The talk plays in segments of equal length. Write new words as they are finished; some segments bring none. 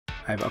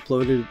I've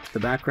uploaded the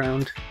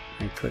background.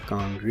 I click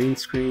on green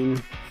screen,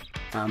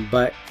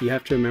 but you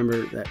have to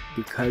remember that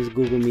because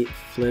Google Meet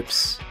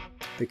flips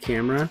the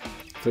camera,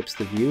 flips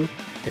the view,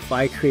 if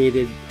I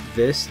created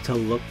this to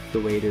look the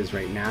way it is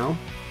right now,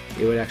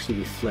 it would actually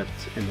be flipped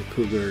and the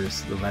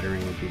cougars, the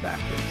lettering would be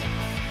backwards.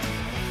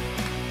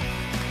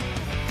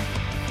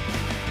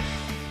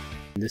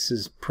 This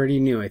is pretty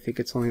new. I think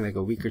it's only like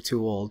a week or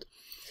two old.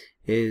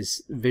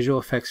 Is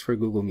visual effects for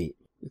Google Meet.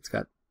 It's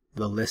got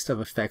the list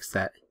of effects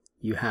that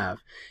you have,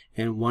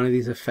 and one of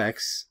these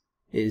effects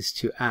is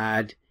to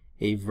add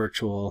a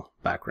virtual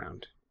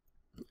background.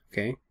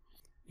 Okay,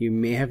 you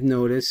may have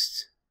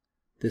noticed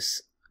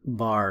this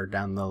bar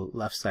down the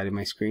left side of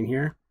my screen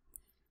here.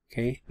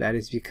 Okay, that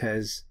is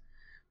because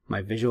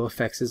my visual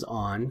effects is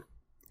on,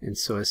 and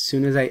so as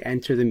soon as I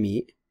enter the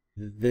Meet,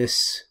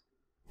 this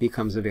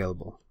becomes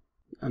available.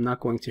 I'm not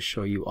going to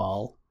show you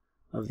all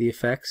of the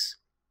effects.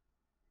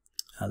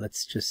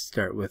 Let's just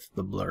start with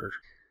the blur.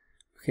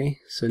 Okay,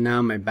 so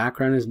now my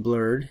background is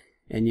blurred,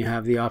 and you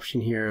have the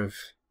option here of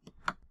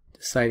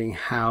deciding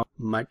how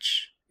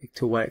much,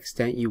 to what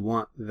extent you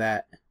want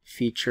that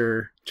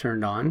feature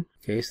turned on.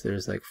 Okay, so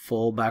there's like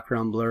full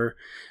background blur.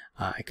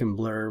 I can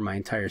blur my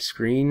entire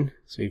screen,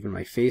 so even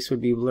my face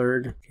would be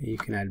blurred. Okay, you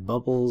can add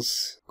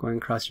bubbles going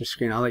across your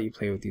screen. I'll let you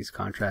play with these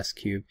contrast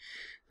cube.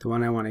 The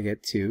one I want to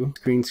get to,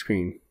 green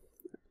screen.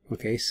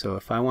 Okay, so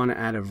if I want to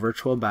add a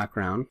virtual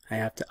background, I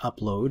have to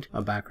upload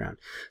a background.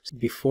 So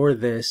before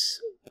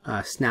this,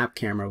 Snap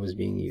Camera was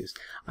being used.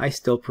 I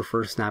still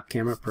prefer Snap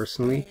Camera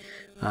personally,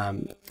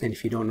 and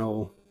if you don't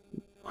know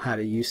how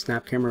to use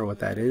Snap Camera or what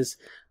that is,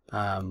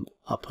 I'll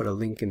put a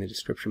link in the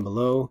description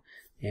below,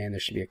 and there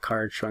should be a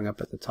card showing up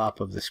at the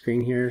top of the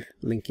screen here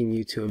linking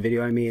you to a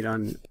video I made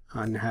on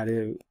how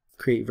to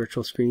create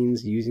virtual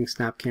screens using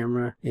Snap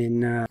Camera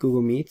in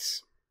Google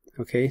Meets.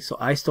 Okay, so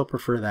I still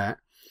prefer that,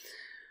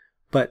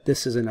 but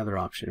this is another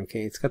option.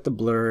 Okay, it's got the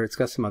blur, it's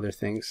got some other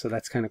things, so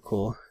that's kind of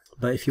cool.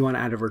 But if you want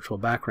to add a virtual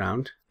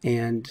background,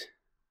 and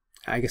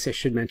I guess I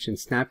should mention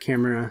Snap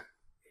Camera,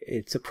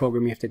 it's a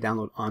program you have to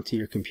download onto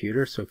your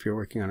computer. So if you're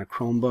working on a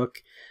Chromebook,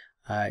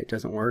 it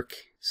doesn't work.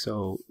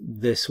 So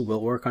this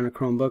will work on a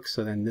Chromebook.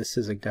 So then this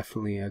is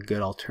definitely a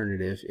good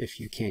alternative if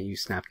you can't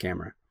use Snap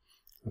Camera.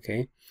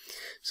 Okay,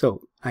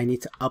 so I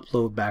need to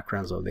upload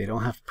backgrounds though. They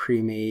don't have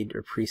pre-made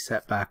or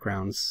preset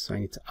backgrounds, so I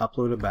need to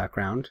upload a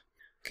background.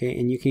 Okay,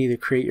 and you can either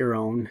create your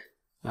own,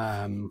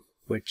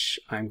 which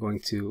I'm going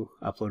to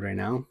upload right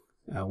now,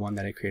 one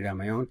that I created on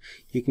my own.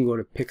 You can go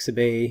to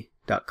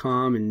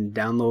pixabay.com and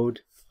download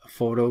a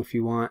photo if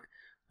you want.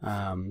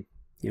 You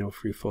know,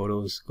 free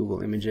photos,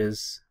 Google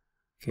Images.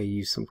 Okay,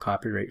 use some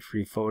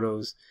copyright-free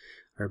photos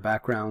or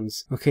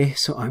backgrounds. Okay,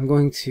 so I'm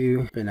going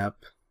to open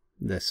up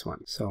this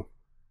one. So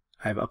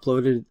I've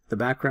uploaded the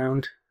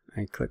background.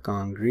 I click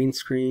on green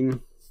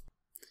screen.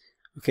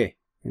 Okay,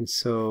 and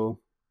so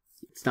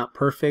it's not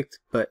perfect,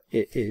 but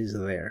it is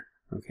there.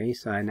 Okay,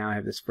 so I now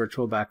have this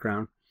virtual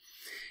background,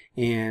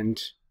 and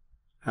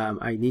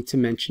I need to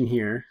mention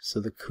here,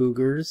 so the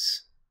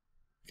Cougars,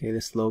 okay,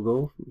 this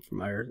logo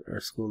from our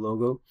school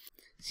logo,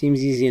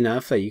 seems easy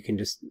enough that you can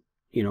just,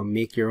 you know,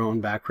 make your own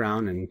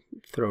background and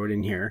throw it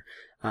in here.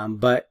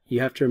 But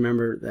you have to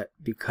remember that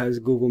because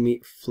Google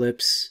Meet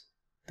flips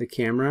the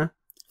camera,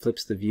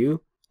 flips the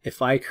view,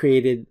 if I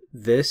created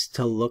this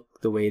to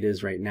look the way it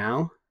is right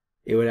now,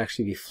 it would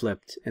actually be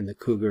flipped and the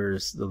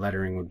cougars, the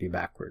lettering would be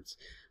backwards.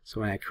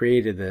 So when I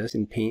created this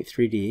in Paint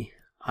 3D,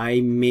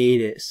 I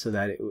made it so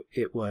that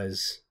it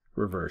was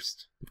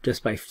reversed.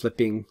 Just by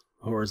flipping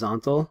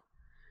horizontal,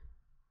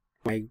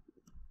 when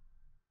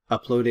I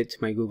upload it to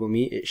my Google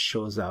Meet, it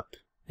shows up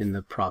in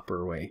the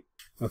proper way.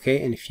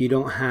 Okay, and if you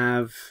don't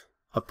have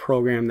a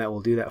program that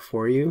will do that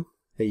for you,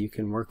 that you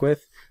can work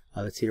with,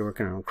 let's say you're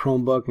working on a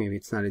Chromebook, maybe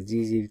it's not as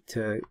easy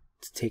to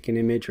take an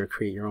image or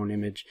create your own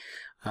image.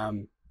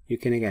 You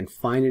can again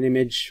find an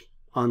image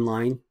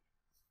online,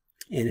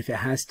 and if it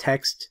has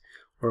text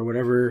or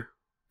whatever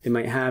it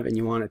might have and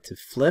you want it to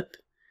flip,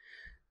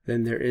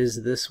 then there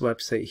is this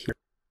website here,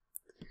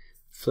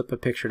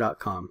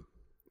 flipapicture.com.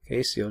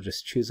 Okay, so you'll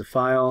just choose a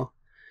file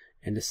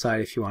and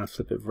decide if you want to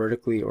flip it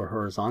vertically or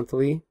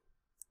horizontally,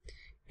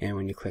 and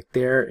when you click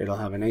there, it'll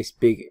have a nice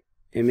big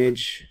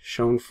image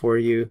shown for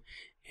you,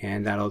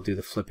 and that'll do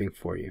the flipping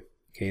for you.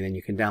 Okay, then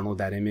you can download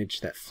that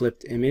image, that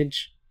flipped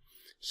image,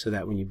 so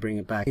that when you bring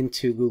it back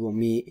into Google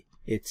Meet,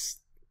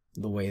 it's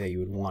the way that you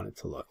would want it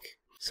to look.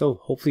 So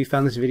hopefully you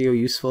found this video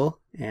useful,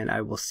 and I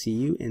will see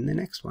you in the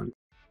next one.